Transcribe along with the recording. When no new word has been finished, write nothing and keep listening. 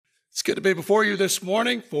It's good to be before you this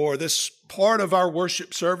morning for this part of our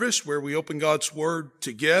worship service where we open God's Word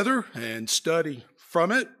together and study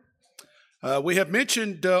from it. We have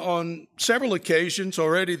mentioned on several occasions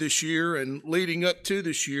already this year and leading up to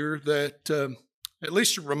this year that, at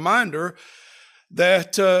least a reminder,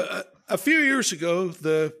 that a few years ago,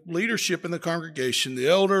 the leadership in the congregation, the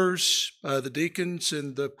elders, the deacons,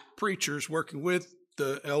 and the preachers working with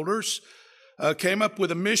the elders came up with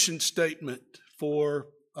a mission statement for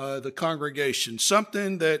the congregation,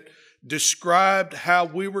 something that described how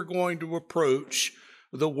we were going to approach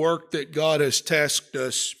the work that God has tasked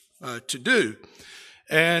us to do,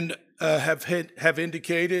 and have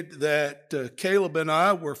indicated that Caleb and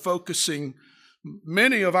I were focusing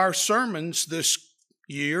many of our sermons this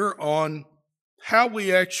year on how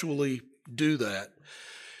we actually do that.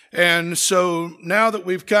 And so now that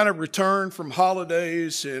we've kind of returned from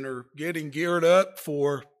holidays and are getting geared up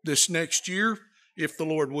for this next year, if the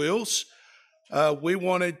Lord wills, we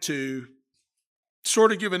wanted to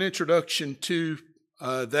sort of give an introduction to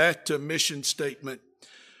that mission statement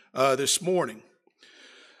this morning.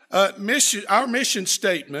 Our mission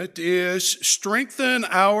statement is strengthen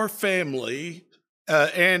our family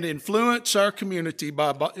and influence our community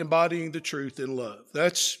by embodying the truth in love.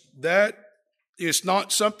 That is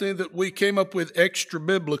not something that we came up with extra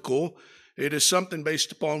biblical. It is something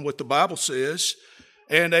based upon what the Bible says,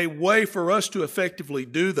 and a way for us to effectively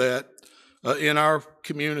do that in our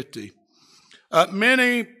community.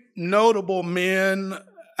 Many notable men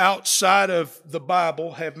outside of the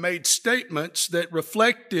Bible have made statements that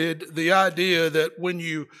reflected the idea that when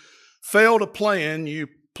you fail to plan, you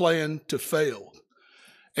plan to fail.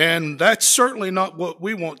 And that's certainly not what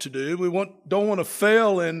we want to do. We don't want to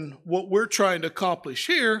fail in what we're trying to accomplish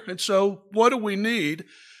here. And so what do we need?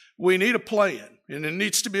 We need a plan, and it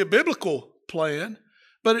needs to be a biblical plan.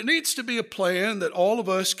 But it needs to be a plan that all of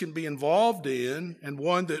us can be involved in and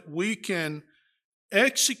one that we can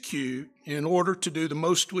execute in order to do the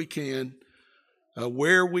most we can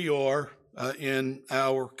where we are in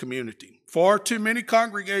our community. Far too many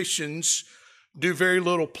congregations do very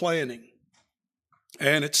little planning.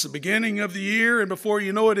 And it's the beginning of the year, and before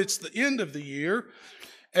you know it, it's the end of the year.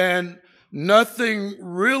 And nothing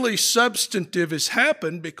really substantive has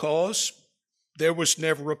happened because there was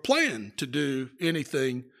never a plan to do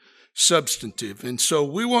anything substantive. And so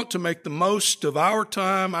we want to make the most of our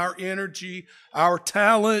time, our energy, our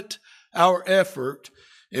talent, our effort,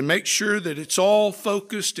 and make sure that it's all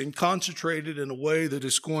focused and concentrated in a way that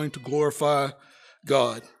is going to glorify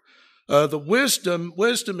God. The wisdom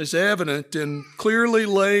is evident in clearly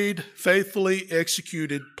laid, faithfully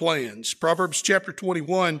executed plans. Proverbs chapter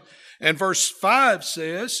 21 and verse 5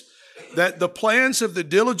 says that the plans of the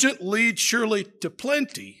diligent lead surely to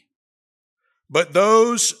plenty, but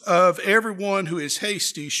those of everyone who is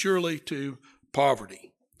hasty surely to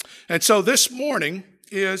poverty. And so this morning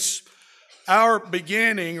is our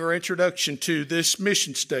beginning or introduction to this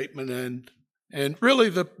mission statement and really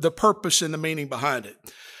the purpose and the meaning behind it.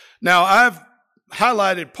 Now, I've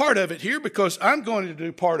highlighted part of it here because I'm going to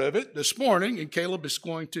do part of it this morning, and Caleb is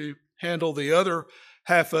going to handle the other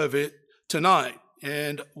half of it tonight.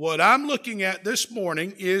 And what I'm looking at this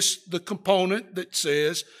morning is the component that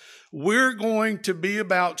says we're going to be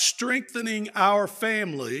about strengthening our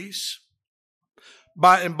families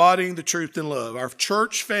by embodying the truth in love. Our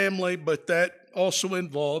church family, but that also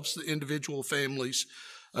involves the individual families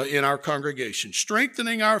in our congregation.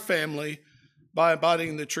 Strengthening our family by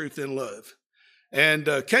embodying the truth in love. And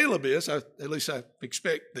Caleb is, at least I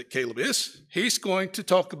expect that Caleb is, he's going to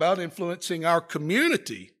talk about influencing our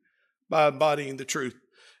community by embodying the truth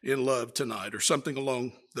in love tonight, or something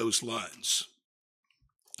along those lines.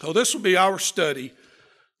 So this will be our study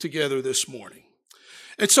together this morning.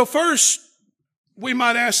 And so first, we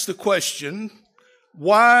might ask the question,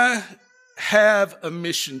 why have a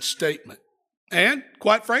mission statement? And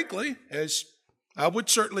quite frankly, as I would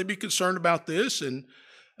certainly be concerned about this, and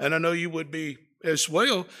I know you would be as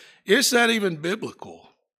well, is that even biblical?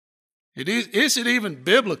 Is it even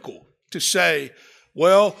biblical to say,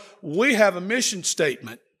 well, we have a mission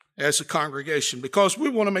statement as a congregation because we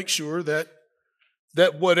want to make sure that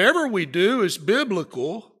whatever we do is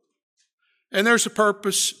biblical and there's a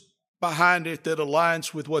purpose behind it that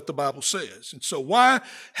aligns with what the Bible says. And so why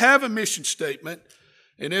have a mission statement,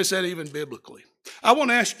 and is that even biblically? I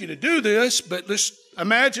want to ask you to do this, but let's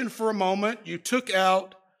imagine for a moment you took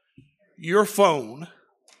out your phone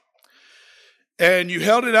and you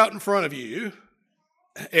held it out in front of you.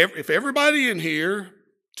 If everybody in here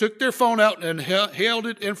took their phone out and held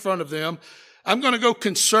it in front of them, I'm going to go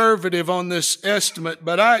conservative on this estimate,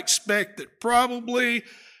 but I expect that probably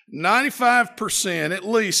 95%, at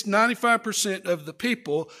least 95% of the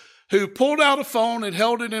people who pulled out a phone and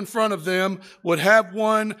held it in front of them would have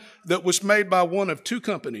one that was made by one of two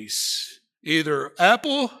companies, either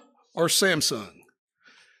Apple or Samsung.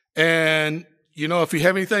 And, you know, if you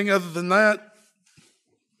have anything other than that,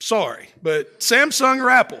 sorry, but Samsung or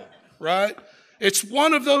Apple, right? It's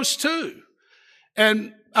one of those two.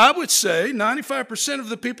 And I would say 95% of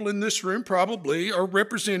the people in this room probably are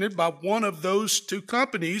represented by one of those two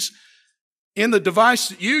companies in the device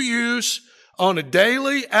that you use on a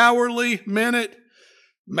daily, hourly, minute,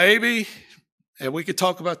 maybe, and we could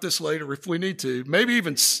talk about this later if we need to, maybe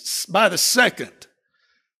even by the second.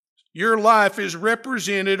 Your life is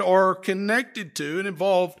represented or connected to and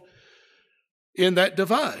involved in that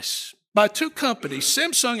device by two companies,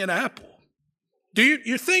 Samsung and Apple. Do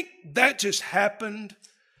you think that just happened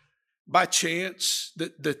by chance,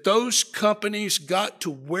 that those companies got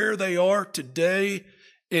to where they are today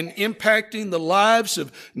in impacting the lives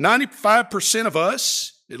of 95% of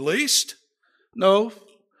us, at least? No.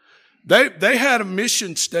 They had a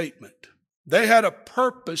mission statement. They had a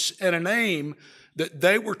purpose and an aim that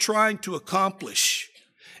they were trying to accomplish.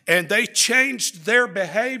 And they changed their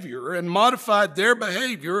behavior and modified their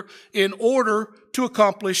behavior in order to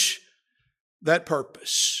accomplish that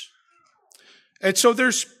purpose. And so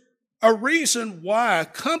there's a reason why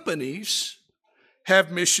companies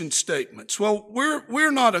have mission statements. Well,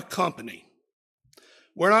 we're not a company.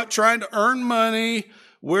 We're not trying to earn money.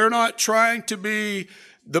 We're not trying to be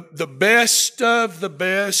the best of the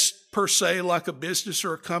best, per se, like a business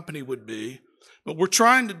or a company would be. But we're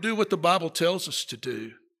trying to do what the Bible tells us to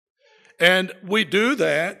do. And we do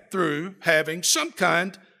that through having some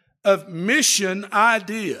kind of mission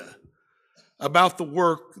idea about the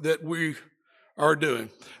work that we are doing.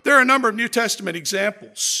 There are a number of New Testament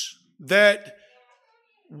examples that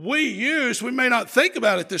we use. We may not think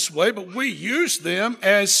about it this way, but we use them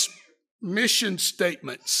as mission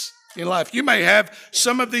statements in life. You may have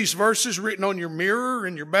some of these verses written on your mirror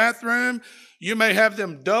in your bathroom. You may have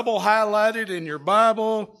them double highlighted in your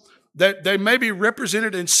Bible. That they may be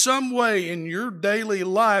represented in some way in your daily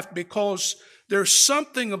life because there's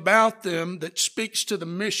something about them that speaks to the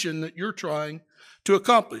mission that you're trying to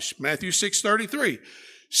accomplish. Matthew 6:33.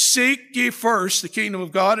 Seek ye first the kingdom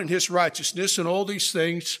of God and his righteousness, and all these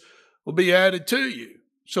things will be added to you.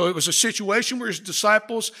 So it was a situation where his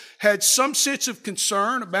disciples had some sense of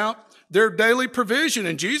concern about their daily provision.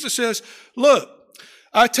 And Jesus says, look,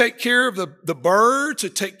 I take care of the birds. I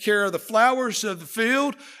take care of the flowers of the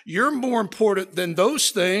field. You're more important than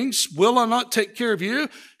those things. Will I not take care of you?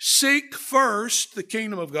 Seek first the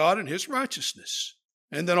kingdom of God and his righteousness,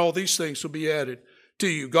 and then all these things will be added to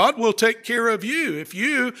you. God will take care of you if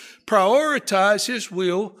you prioritize his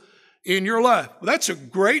will in your life. Well, that's a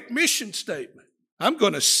great mission statement. I'm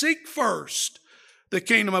going to seek first the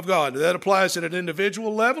kingdom of God. That applies at an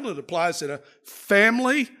individual level. It applies at a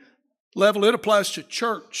family level. It applies to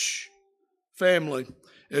church family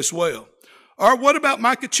as well. Or what about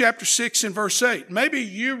Micah chapter 6 and verse 8? Maybe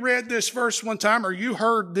you read this verse one time or you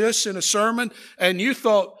heard this in a sermon and you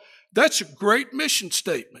thought, that's a great mission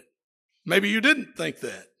statement. Maybe you didn't think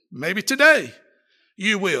that. Maybe today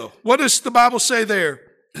you will. What does the Bible say there?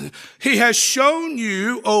 He has shown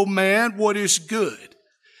you, O man, what is good.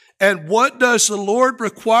 And what does the Lord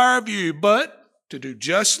require of you but to do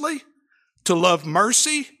justly, to love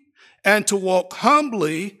mercy, and to walk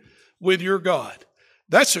humbly with your God?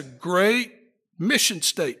 That's a great mission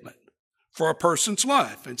statement for a person's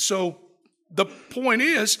life. And so the point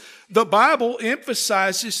is, the Bible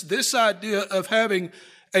emphasizes this idea of having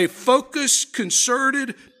a focused,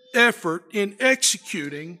 concerted effort in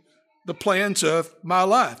executing the plans of my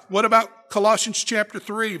life. What about Colossians chapter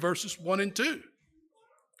 3, verses 1 and 2?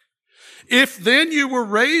 If then you were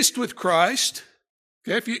raised with Christ,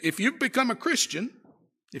 okay, if you've become a Christian,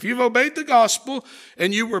 if you've obeyed the gospel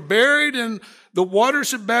and you were buried in the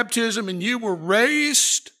waters of baptism and you were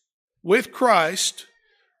raised with Christ,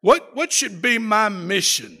 what should be my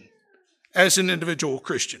mission as an individual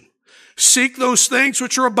Christian? Seek those things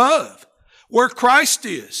which are above, where Christ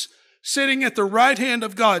is, sitting at the right hand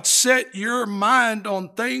of God. Set your mind on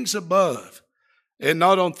things above and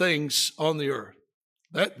not on things on the earth.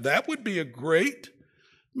 That would be a great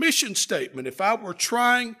mission statement if I were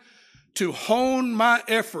trying to hone my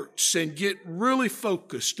efforts and get really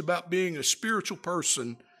focused about being a spiritual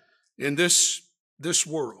person in this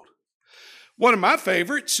world. One of my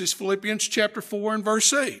favorites is Philippians chapter 4 and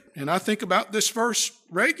verse 8. And I think about this verse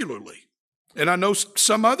regularly. And I know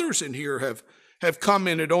some others in here have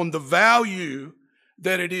commented on the value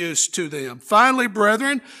that it is to them. Finally,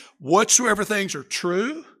 brethren, whatsoever things are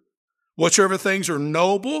true, whatsoever things are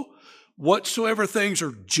noble, whatsoever things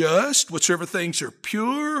are just, whatsoever things are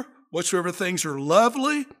pure, whatsoever things are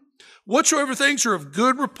lovely, whatsoever things are of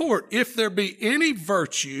good report, if there be any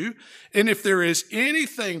virtue, and if there is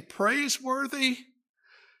anything praiseworthy,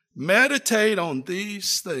 meditate on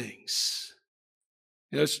these things.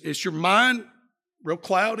 Is your mind real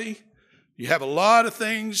cloudy? You have a lot of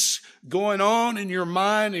things going on in your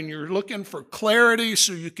mind and you're looking for clarity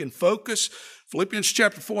so you can focus. Philippians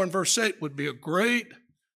chapter 4 and verse 8 would be a great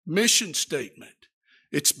mission statement.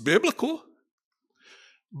 It's biblical,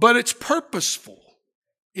 but it's purposeful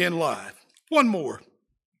in life. One more.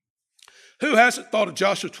 Who hasn't thought of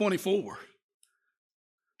Joshua 24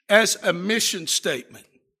 as a mission statement?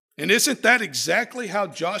 And isn't that exactly how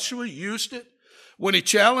Joshua used it when he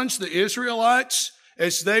challenged the Israelites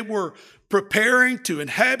as they were preparing to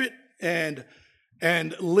inhabit and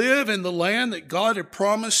live in the land that God had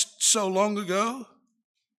promised so long ago?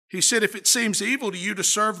 He said, if it seems evil to you to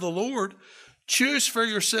serve the Lord, choose for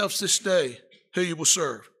yourselves this day who you will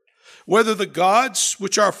serve. Whether the gods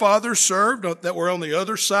which our fathers served that were on the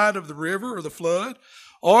other side of the river or the flood,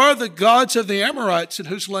 or the gods of the Amorites in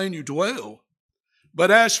whose land you dwell.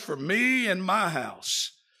 But as for me and my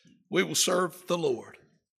house, we will serve the Lord.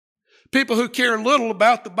 People who care little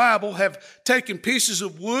about the Bible have taken pieces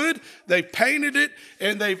of wood, they've painted it,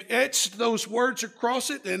 and they've etched those words across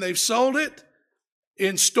it, and they've sold it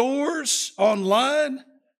in stores, online,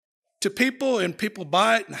 to people, and people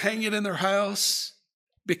buy it and hang it in their house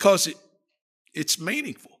because it's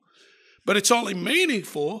meaningful. But it's only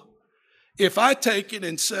meaningful if I take it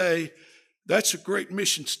and say, that's a great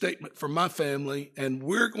mission statement for my family, and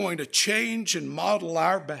we're going to change and model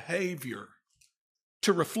our behavior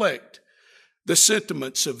to reflect the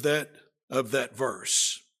sentiments of that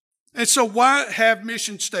verse. And so why have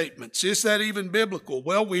mission statements? Is that even biblical?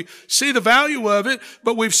 Well, we see the value of it,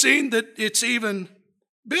 but we've seen that it's even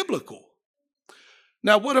biblical.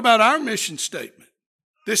 Now, what about our mission statement?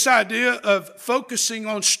 This idea of focusing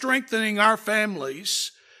on strengthening our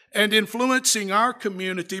families and influencing our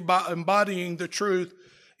community by embodying the truth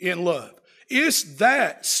in love. Is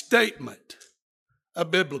that statement a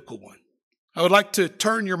biblical one? I would like to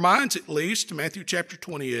turn your minds at least to Matthew chapter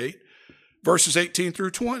 28, verses 18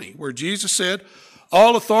 through 20, where Jesus said,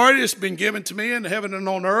 all authority has been given to me in heaven and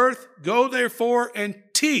on earth. Go therefore and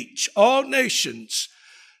teach all nations,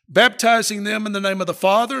 baptizing them in the name of the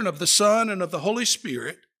Father and of the Son and of the Holy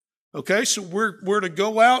Spirit. Okay, so we're to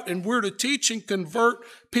go out and we're to teach and convert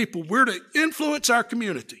people. We're to influence our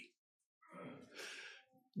community.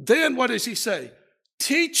 Then what does he say?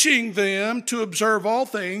 Teaching them to observe all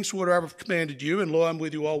things, whatever I've commanded you, and lo, I'm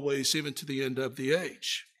with you always, even to the end of the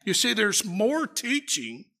age. You see, there's more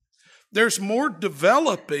teaching, there's more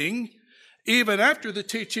developing, even after the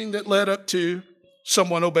teaching that led up to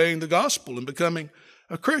someone obeying the gospel and becoming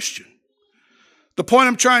a Christian. The point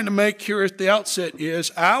I'm trying to make here at the outset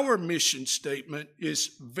is our mission statement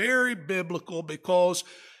is very biblical because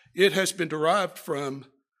it has been derived from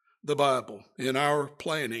the Bible in our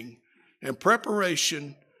planning and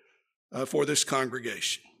preparation for this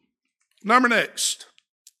congregation. Number next,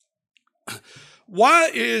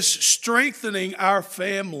 why is strengthening our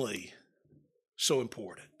family so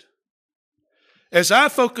important? As I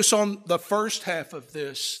focus on the first half of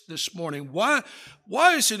this morning, why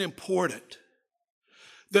is it important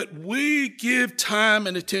that we give time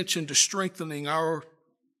and attention to strengthening our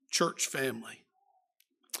church family?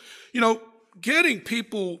 You know, getting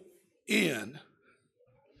people in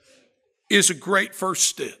is a great first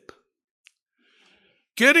step.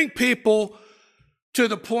 Getting people to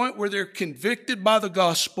the point where they're convicted by the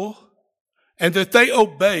gospel and that they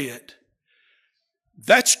obey it,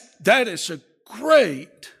 that is a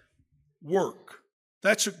great work.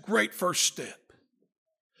 That's a great first step.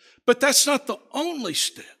 But that's not the only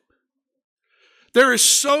step. There is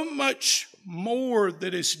so much more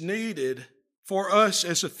that is needed for us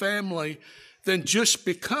as a family than just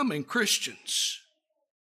becoming Christians.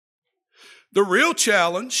 The real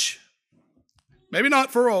challenge, maybe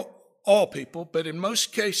not for all people, but in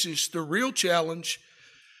most cases, the real challenge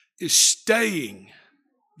is staying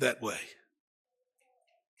that way.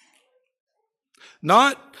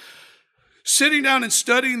 Not sitting down and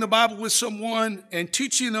studying the Bible with someone and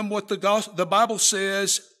teaching them what the Bible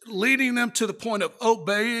says, leading them to the point of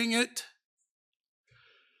obeying it,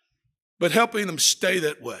 but helping them stay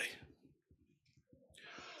that way.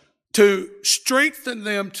 To strengthen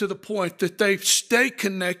them to the point that they stay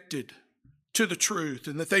connected to the truth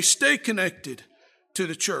and that they stay connected to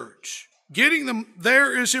the church. Getting them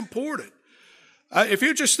there is important. If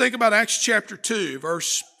you just think about Acts chapter 2,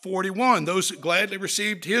 verse 41, those that gladly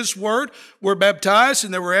received his word were baptized,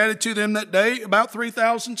 and there were added to them that day about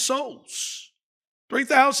 3,000 souls.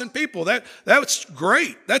 3,000 people. That's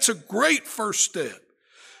great. That's a great first step.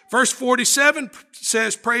 Verse 47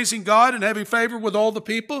 says, praising God and having favor with all the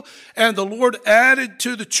people, and the Lord added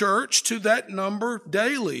to the church, to that number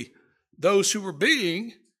daily, those who were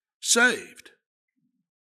being saved.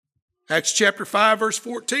 Acts chapter 5, verse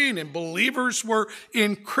 14, and believers were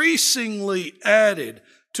increasingly added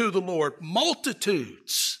to the Lord,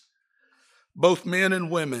 multitudes, both men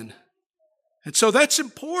and women. And so that's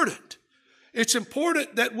important. It's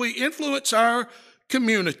important that we influence our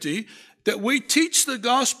community, that we teach the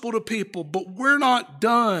gospel to people, but we're not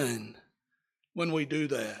done when we do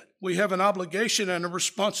that. We have an obligation and a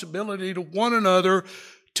responsibility to one another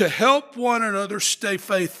to help one another stay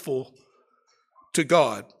faithful to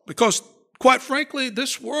God. Because, quite frankly,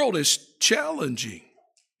 this world is challenging.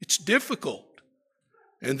 It's difficult.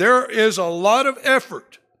 And there is a lot of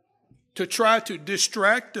effort to try to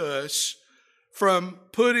distract us from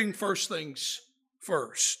putting first things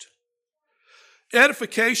first.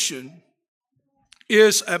 Edification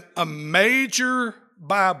is a major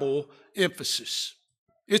Bible emphasis.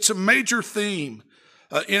 It's a major theme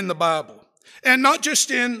in the Bible. And not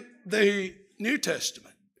just in the New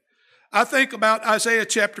Testament. I think about Isaiah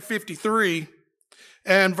chapter 53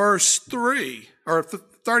 and verse 3, or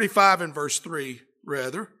 35 and verse 3,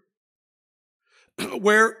 rather,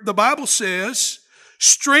 where the Bible says,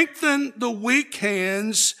 strengthen the weak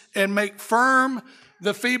hands and make firm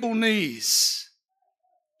the feeble knees.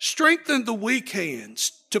 Strengthen the weak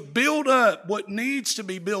hands to build up what needs to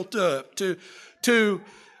be built up, to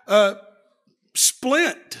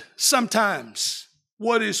splint sometimes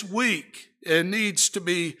what is weak and needs to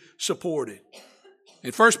be supported.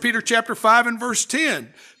 In 1 Peter chapter 5 and verse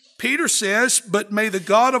 10, Peter says, but may the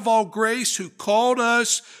God of all grace, who called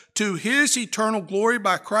us to his eternal glory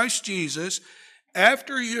by Christ Jesus,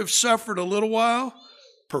 after you have suffered a little while,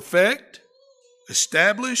 perfect,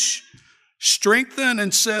 establish, strengthen,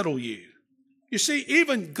 and settle you. You see,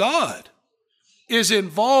 even God is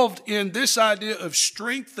involved in this idea of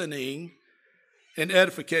strengthening and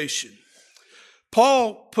edification.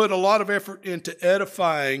 Paul put a lot of effort into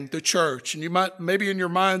edifying the church. And you might, maybe in your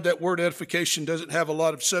mind, that word edification doesn't have a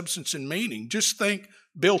lot of substance and meaning. Just think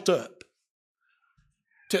built up.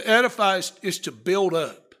 To edify is to build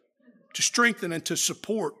up, to strengthen and to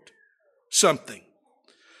support something.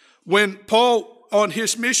 When Paul, on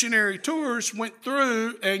his missionary tours, went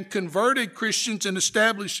through and converted Christians and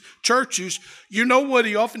established churches, you know what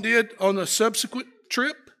he often did on a subsequent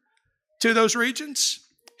trip to those regions?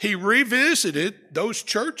 He revisited those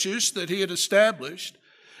churches that he had established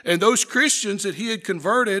and those Christians that he had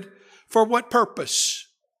converted. For what purpose?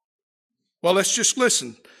 Well, let's just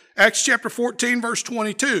listen. Acts chapter 14, verse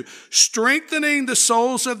 22, strengthening the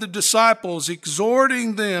souls of the disciples,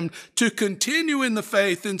 exhorting them to continue in the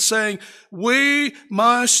faith, and saying, we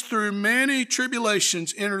must through many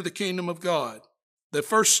tribulations enter the kingdom of God. The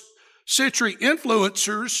first century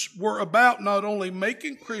influencers were about not only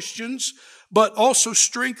making Christians, but also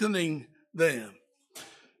strengthening them.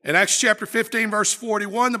 In Acts chapter 15, verse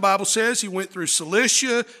 41, the Bible says he went through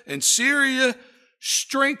Cilicia and Syria,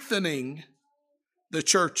 strengthening the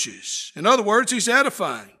churches. In other words, he's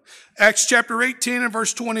edifying. Acts chapter 18 and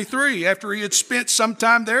verse 23, after he had spent some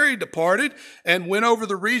time there, he departed and went over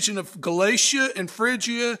the region of Galatia and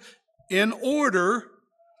Phrygia in order,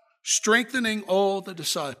 strengthening all the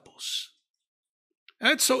disciples.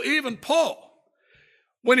 And so even Paul,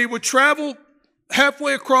 when he would travel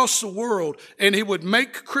halfway across the world and he would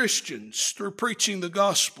make Christians through preaching the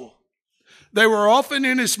gospel, they were often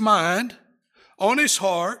in his mind, on his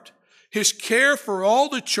heart, his care for all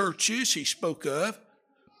the churches he spoke of.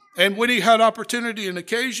 And when he had opportunity and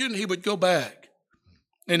occasion, he would go back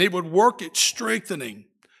and he would work at strengthening,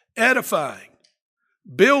 edifying,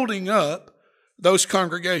 building up those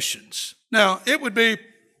congregations. Now, it would be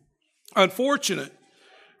unfortunate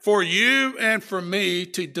for you and for me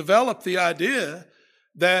to develop the idea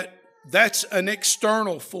that that's an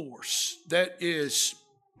external force that is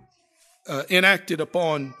enacted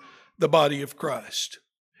upon the body of Christ.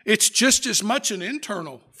 It's just as much an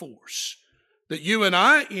internal force that you and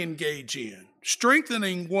I engage in,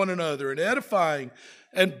 strengthening one another and edifying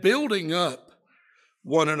and building up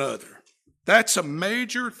one another. That's a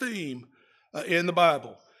major theme in the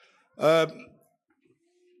Bible.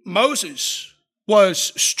 Moses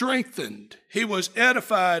was strengthened. He was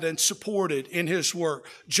edified and supported in his work.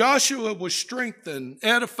 Joshua was strengthened,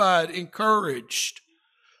 edified, encouraged.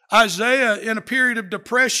 Isaiah, in a period of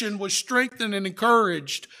depression, was strengthened and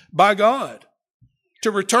encouraged by God.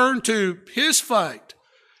 to return to his fight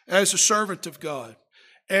as a servant of God.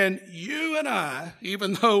 And you and I,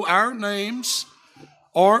 even though our names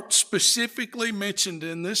aren't specifically mentioned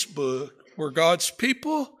in this book, we're God's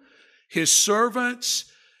people, his servants,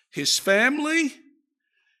 his family,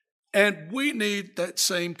 and we need that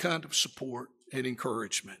same kind of support and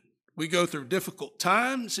encouragement. We go through difficult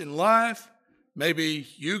times in life. Maybe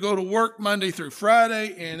you go to work Monday through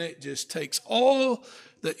Friday and it just takes all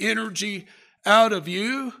the energy out of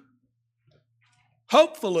you.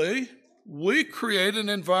 Hopefully, we create an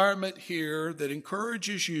environment here that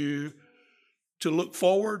encourages you to look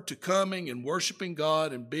forward to coming and worshiping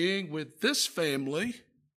God and being with this family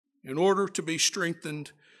in order to be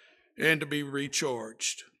strengthened and to be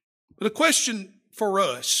recharged. But a question for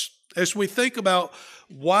us as we think about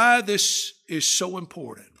why this is so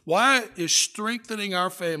important, why is strengthening our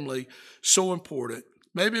family so important?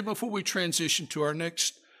 Maybe before we transition to our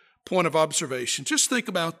next point of observation, just think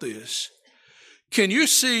about this. Can you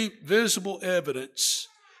see visible evidence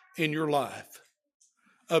in your life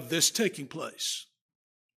of this taking place?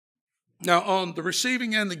 Now, on the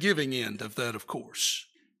receiving and the giving end of that, of course,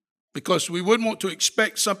 because we wouldn't want to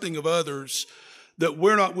expect something of others that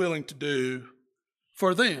we're not willing to do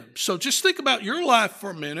for them. So just think about your life for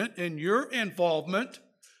a minute and your involvement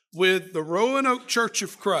with the Roanoke Church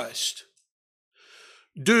of Christ.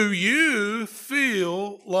 Do you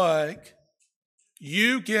feel like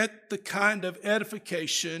you get the kind of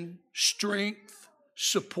edification, strength,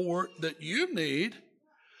 support that you need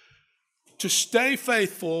to stay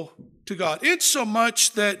faithful to God? It's so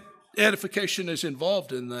much that edification is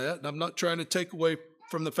involved in that. And I'm not trying to take away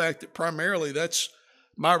from the fact that primarily that's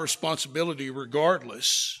my responsibility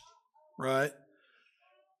regardless, right?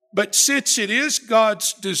 But since it is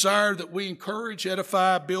God's desire that we encourage,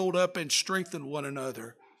 edify, build up, and strengthen one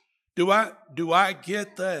another, do I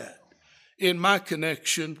get that in my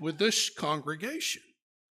connection with this congregation?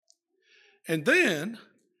 And then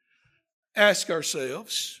ask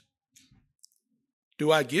ourselves,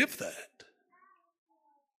 do I give that?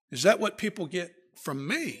 Is that what people get from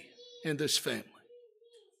me in this family?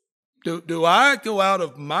 Do I go out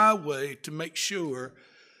of my way to make sure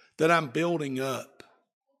that I'm building up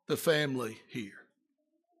the family here?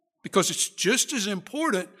 Because it's just as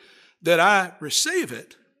important that I receive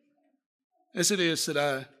it as it is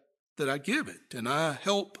that I give it and I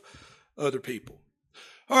help other people.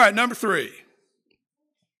 All right, number 3.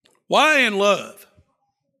 Why in love?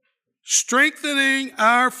 Strengthening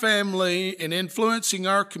our family and influencing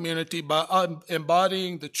our community by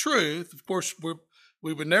embodying the truth. Of course,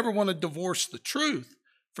 we would never want to divorce the truth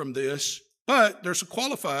from this, but there's a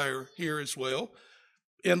qualifier here as well,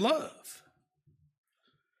 in love.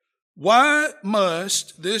 Why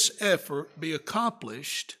must this effort be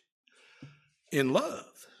accomplished in love?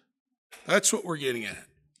 That's what we're getting at.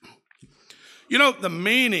 You know, the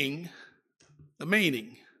meaning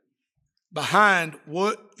behind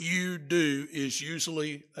what you do is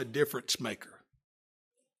usually a difference maker.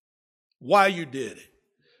 Why you did it.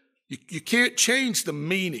 You can't change the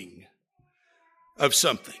meaning of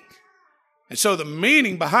something. And so the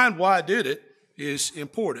meaning behind why I did it is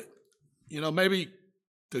important. You know, maybe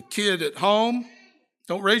the kid at home,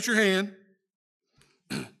 don't raise your hand,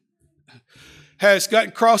 has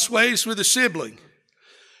gotten crossways with a sibling.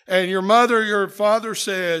 And your mother or your father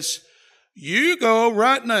says, you go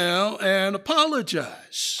right now and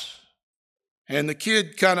apologize. And the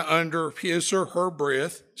kid kind of under his or her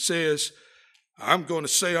breath says, I'm going to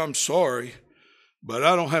say I'm sorry, but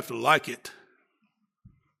I don't have to like it.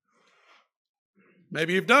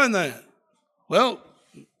 Maybe you've done that. Well,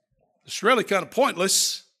 it's really kind of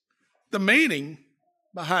pointless. The meaning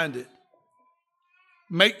behind it,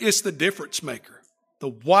 it's the difference maker. The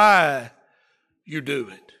why you do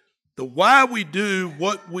it. The why we do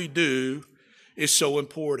what we do is so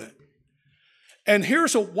important. And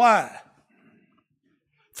here's a why.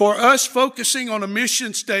 For us focusing on a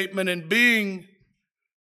mission statement and being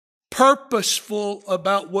purposeful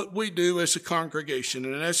about what we do as a congregation.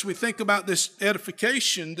 And as we think about this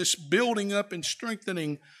edification, this building up and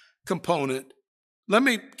strengthening component, let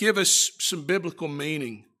me give us some biblical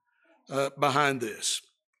meaning behind this.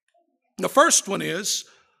 The first one is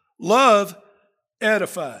love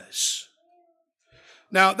edifies.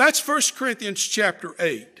 Now, that's 1 Corinthians chapter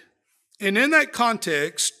 8. And in that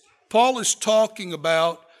context, Paul is talking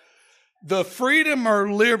about the freedom or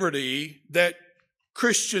liberty that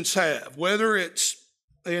Christians have, whether it's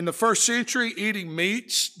in the first century eating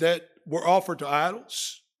meats that were offered to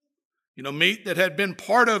idols, meat that had been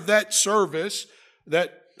part of that service,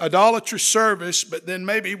 that idolatrous service, but then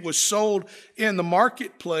maybe was sold in the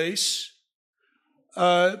marketplace,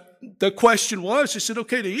 the question was, is it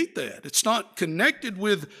okay to eat that? It's not connected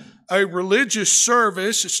with a religious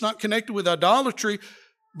service. It's not connected with idolatry,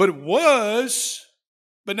 but it was.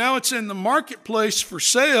 But now it's in the marketplace for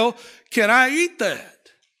sale. Can I eat that?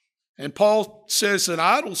 And Paul says an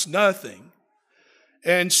idol's nothing.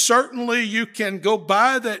 And certainly you can go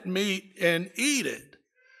buy that meat and eat it.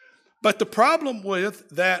 But the problem with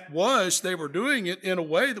that was they were doing it in a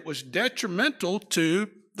way that was detrimental to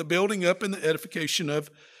the building up and the edification of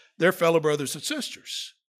their fellow brothers and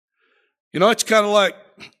sisters. You know, it's kind of like,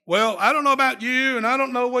 well, I don't know about you, and I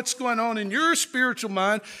don't know what's going on in your spiritual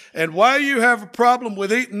mind and why you have a problem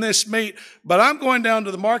with eating this meat, but I'm going down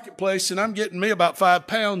to the marketplace and I'm getting me about 5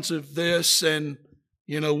 pounds of this, and,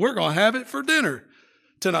 you know, we're going to have it for dinner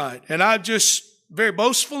tonight. And I'm just very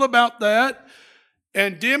boastful about that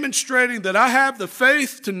and demonstrating that I have the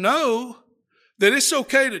faith to know that it's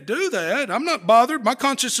okay to do that. I'm not bothered. My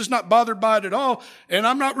conscience is not bothered by it at all, and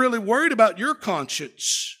I'm not really worried about your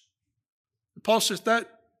conscience. Paul says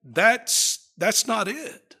that's not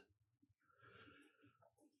it.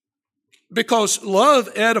 Because love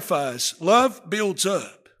edifies, love builds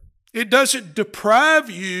up. It doesn't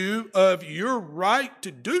deprive you of your right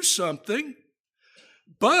to do something,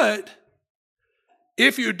 but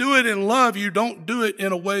if you do it in love, you don't do it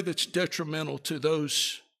in a way that's detrimental to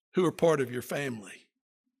those who are part of your family.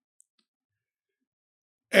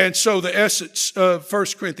 And so the essence of 1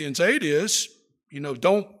 Corinthians 8 is, you know,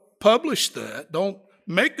 don't publish that. Don't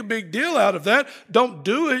make a big deal out of that. Don't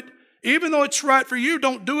do it, even though it's right for you,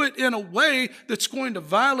 don't do it in a way that's going to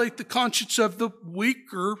violate the conscience of the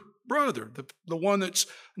weaker brother, the one that's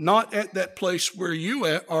not at that place where you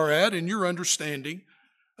are at in your understanding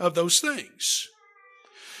of those things.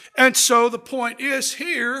 And so the point is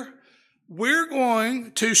here, we're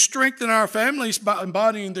going to strengthen our families by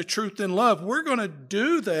embodying the truth in love. We're going to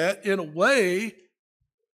do that in a way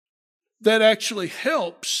that actually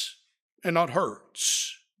helps and not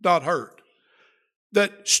hurts, not hurt,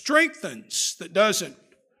 that strengthens, that doesn't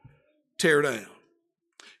tear down.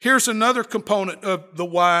 Here's another component of the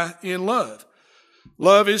why in love.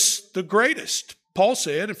 Love is the greatest. Paul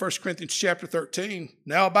said in 1 Corinthians chapter 13,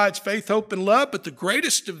 now abides faith, hope, and love, but the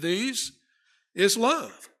greatest of these is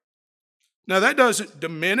love. Now that doesn't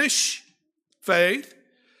diminish faith.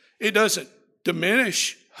 It doesn't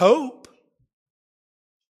diminish hope.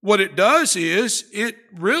 What it does is it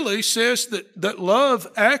really says that love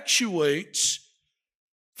actuates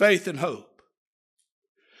faith and hope.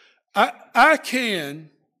 I can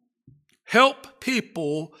help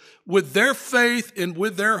people with their faith and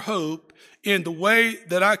with their hope in the way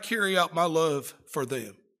that I carry out my love for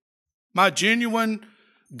them, my genuine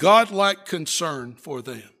God-like concern for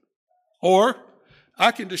them. Or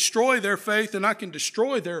I can destroy their faith and I can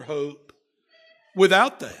destroy their hope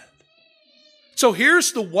without that. So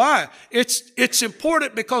here's the why. It's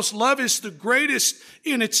important because love is the greatest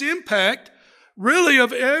in its impact, really,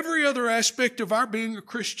 of every other aspect of our being a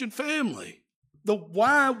Christian family. The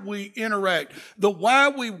why we interact, the why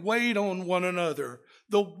we wait on one another,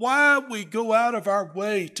 the why we go out of our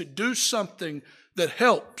way to do something that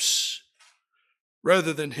helps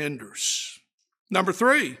rather than hinders. Number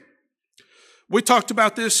 3, we talked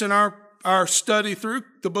about this in our study through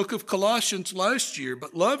the book of Colossians last year,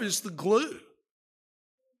 but love is the glue.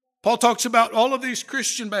 Paul talks about all of these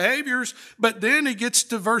Christian behaviors, but then he gets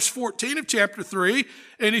to verse 14 of chapter 3,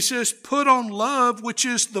 and he says, put on love, which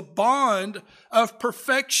is the bond of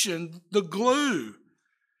perfection, the glue,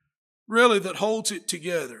 really, that holds it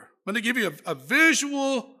together. I'm going to give you a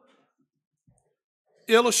visual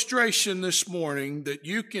illustration this morning that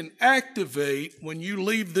you can activate when you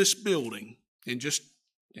leave this building in just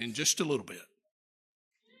a little bit.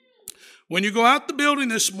 When you go out the building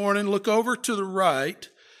this morning, look over to the right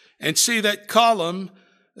and see that column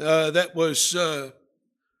that was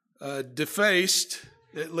defaced,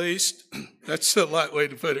 at least. That's the light way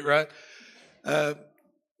to put it, right?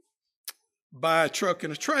 By a truck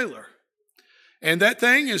and a trailer. And that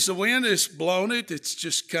thing, as the wind has blown it, it's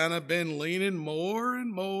just kind of been leaning more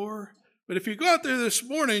and more. But if you go out there this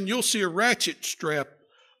morning, you'll see a ratchet strap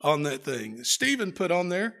on that thing. Stephen put on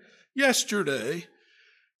there yesterday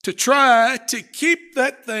to try to keep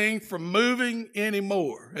that thing from moving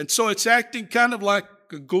anymore. And so it's acting kind of like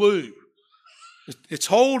a glue. It's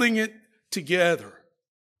holding it together.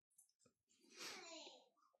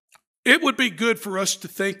 It would be good for us to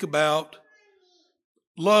think about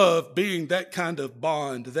love being that kind of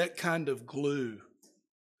bond, that kind of glue.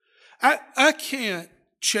 I can't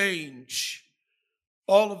change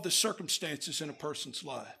all of the circumstances in a person's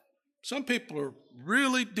life. Some people are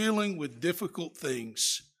really dealing with difficult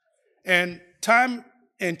things. And time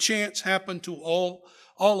and chance happen to all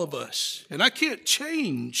of us. And I can't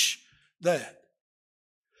change that.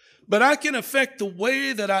 But I can affect the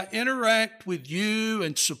way that I interact with you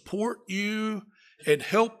and support you and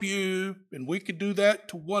help you. And we could do that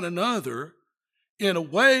to one another in a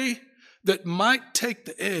way that might take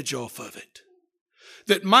the edge off of it.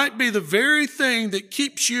 That might be the very thing that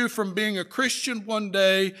keeps you from being a Christian one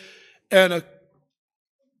day and a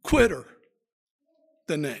quitter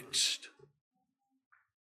the next.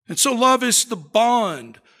 And so love is the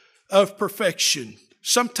bond of perfection.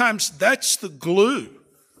 Sometimes that's the glue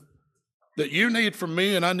that you need from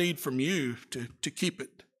me and I need from you to keep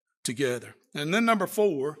it together. And then number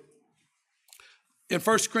 4, in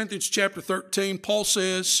 1 Corinthians chapter 13, Paul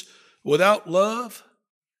says, without love,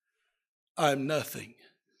 I'm nothing.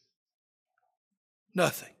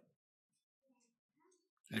 Nothing.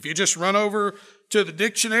 If you just run over to the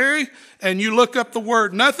dictionary and you look up the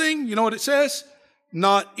word nothing, you know what it says?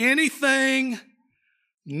 Not anything,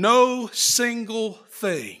 no single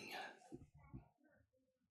thing.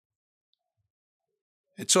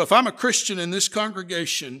 And so if I'm a Christian in this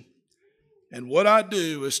congregation and what I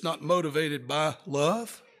do is not motivated by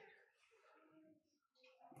love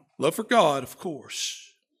for God, of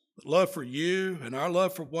course, but love for you and our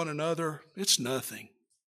love for one another, it's nothing.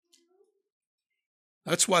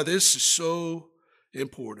 That's why this is so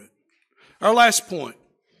important. Our last point,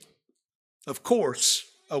 of course,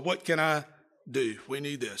 what can I do? We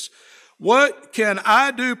need this. What can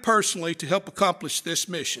I do personally to help accomplish this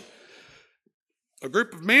mission? A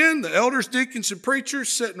group of men, the elders, deacons, and preachers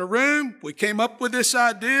sit in a room. We came up with this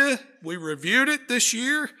idea. We reviewed it this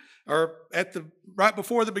year or right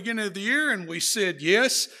before the beginning of the year, and we said,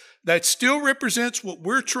 yes, that still represents what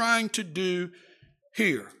we're trying to do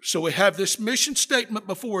here. So we have this mission statement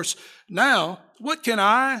before us. Now, what can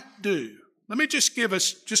I do? Let me just give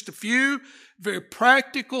us just a few very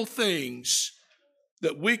practical things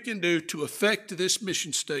that we can do to affect this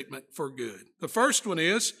mission statement for good. The first one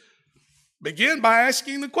is, begin by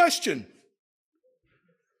asking the question,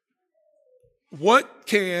 what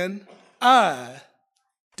can I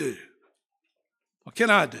do? What can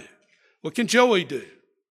I do? What can Joey do?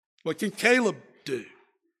 What can Caleb do?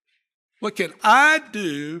 What can I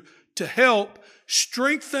do to help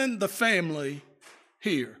strengthen the family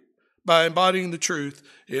here by embodying the truth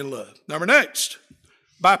in love? Next,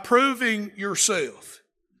 by proving yourself.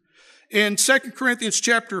 In 2 Corinthians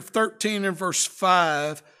chapter 13 and verse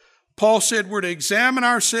 5, Paul said we're to examine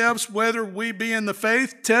ourselves whether we be in the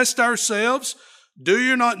faith, test ourselves. Do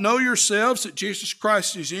you not know yourselves that Jesus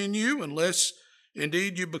Christ is in you, unless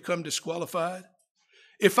indeed you become disqualified?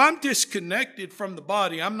 If I'm disconnected from the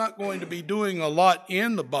body, I'm not going to be doing a lot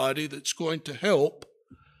in the body that's going to help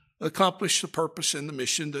accomplish the purpose and the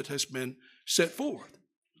mission that has been set forth.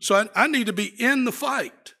 So I need to be in the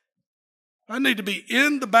fight. I need to be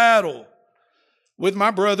in the battle with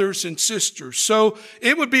my brothers and sisters. So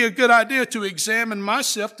it would be a good idea to examine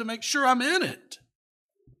myself to make sure I'm in it.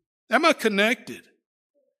 Am I connected?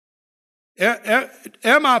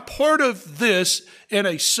 Am I part of this in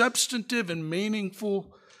a substantive and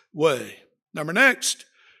meaningful way? Next,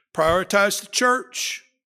 prioritize the church.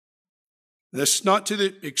 This is not to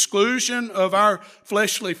the exclusion of our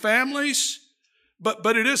fleshly families,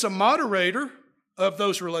 but it is a moderator of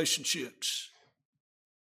those relationships.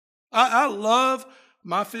 I love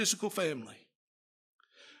my physical family,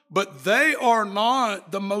 but they are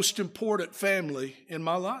not the most important family in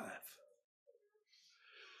my life.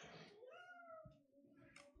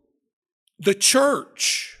 The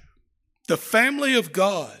church, the family of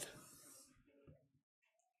God,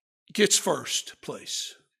 gets first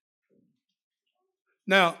place.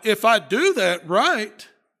 Now, if I do that right,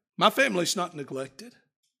 my family's not neglected.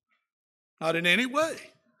 Not in any way.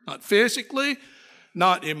 Not physically,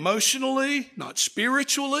 not emotionally, not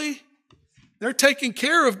spiritually. They're taken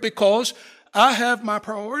care of because I have my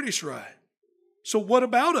priorities right. So what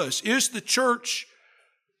about us? Is the church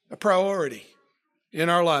a priority in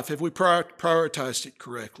our life? Have we prioritized it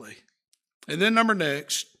correctly? And then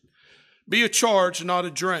next, be a charge, not a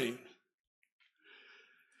drain.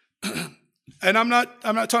 And I'm not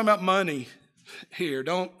talking about money here.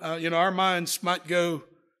 Don't, our minds might go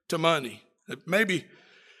to money. Maybe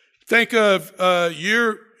think of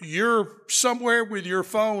you're somewhere with your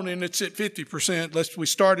phone and it's at 50%. We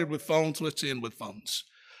started with phones. Let's end with phones.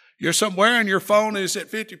 You're somewhere and your phone is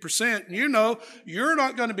at 50%. And you're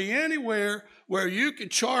not going to be anywhere where you can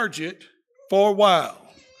charge it for a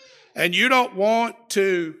while. And you don't want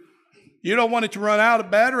it to run out of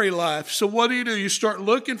battery life. So what do? You start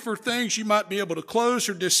looking for things you might be able to close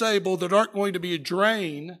or disable that aren't going to be a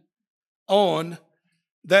drain on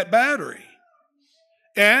that battery.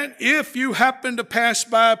 And if you happen to pass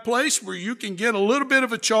by a place where you can get a little bit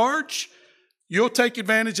of a charge, you'll take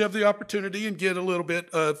advantage of the opportunity and get a little bit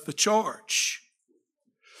of the charge.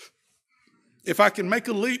 If I can make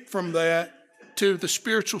a leap from that to the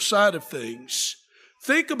spiritual side of things,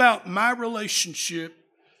 think about my relationship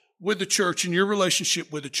with the church and your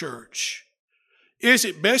relationship with the church. Is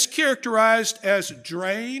it best characterized as a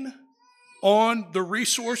drain on the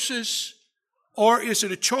resources, or is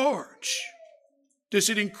it a charge? Does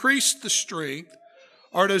it increase the strength,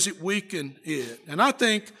 or does it weaken it? And I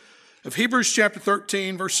think of Hebrews chapter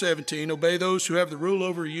 13, verse 17, obey those who have the rule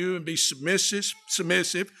over you and be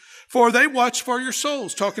submissive, for they watch for your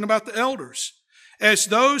souls, talking about the elders. As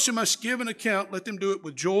those who must give an account, let them do it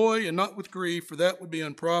with joy and not with grief, for that would be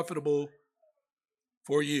unprofitable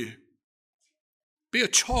for you. Be a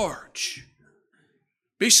charge.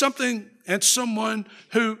 Be something and someone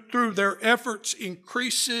who, through their efforts,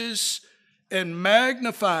 increases and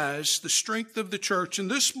magnifies the strength of the church. And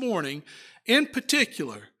this morning, in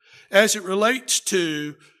particular, as it relates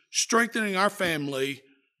to strengthening our family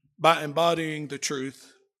by embodying the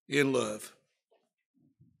truth in love.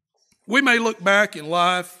 We may look back in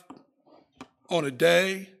life on a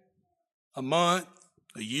day, a month,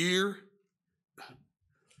 a year,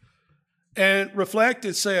 and reflect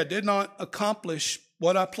and say, I did not accomplish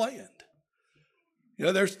what I planned. You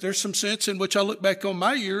know, there's some sense in which I look back on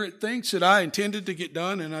my year at things that I intended to get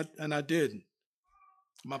done and I didn't.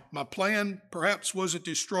 My plan perhaps wasn't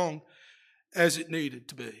as strong as it needed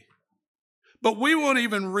to be. But we won't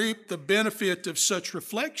even reap the benefit of such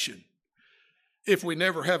reflection if we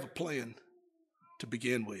never have a plan to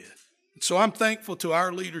begin with. So I'm thankful to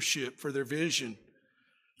our leadership for their vision,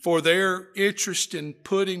 for their interest in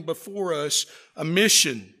putting before us a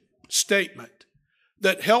mission statement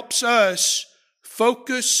that helps us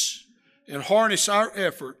focus and harness our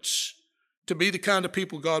efforts to be the kind of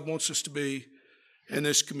people God wants us to be in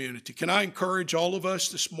this community. Can I encourage all of us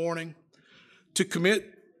this morning to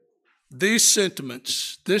commit these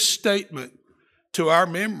sentiments, this statement, to our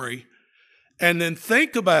memory, and then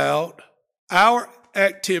think about our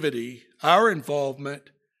activity, our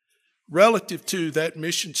involvement relative to that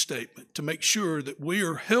mission statement to make sure that we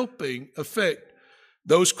are helping affect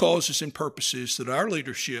those causes and purposes that our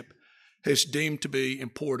leadership has deemed to be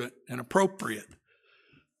important and appropriate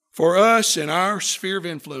for us in our sphere of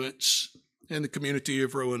influence in the community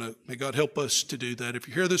of Roanoke. May God help us to do that. If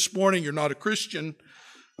you're here this morning, you're not a Christian,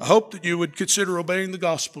 I hope that you would consider obeying the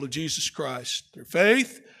gospel of Jesus Christ through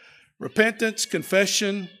faith, repentance,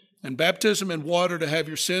 confession, and baptism in water to have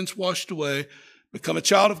your sins washed away. Become a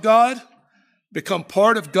child of God, become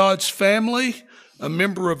part of God's family, a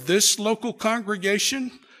member of this local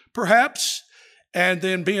congregation, perhaps, and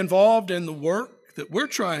then be involved in the work that we're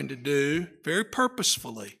trying to do very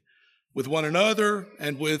purposefully with one another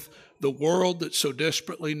and with the world that so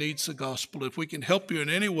desperately needs the gospel. If we can help you in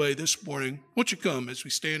any way this morning, won't you come as we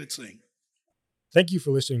stand and sing? Thank you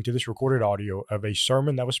for listening to this recorded audio of a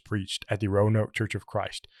sermon that was preached at the Roanoke Church of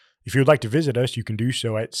Christ. If you would like to visit us, you can do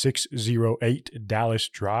so at 608 Dallas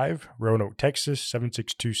Drive, Roanoke, Texas,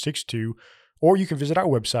 76262, or you can visit our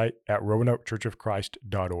website at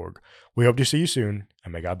roanokechurchofchrist.org. We hope to see you soon,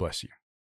 and may God bless you.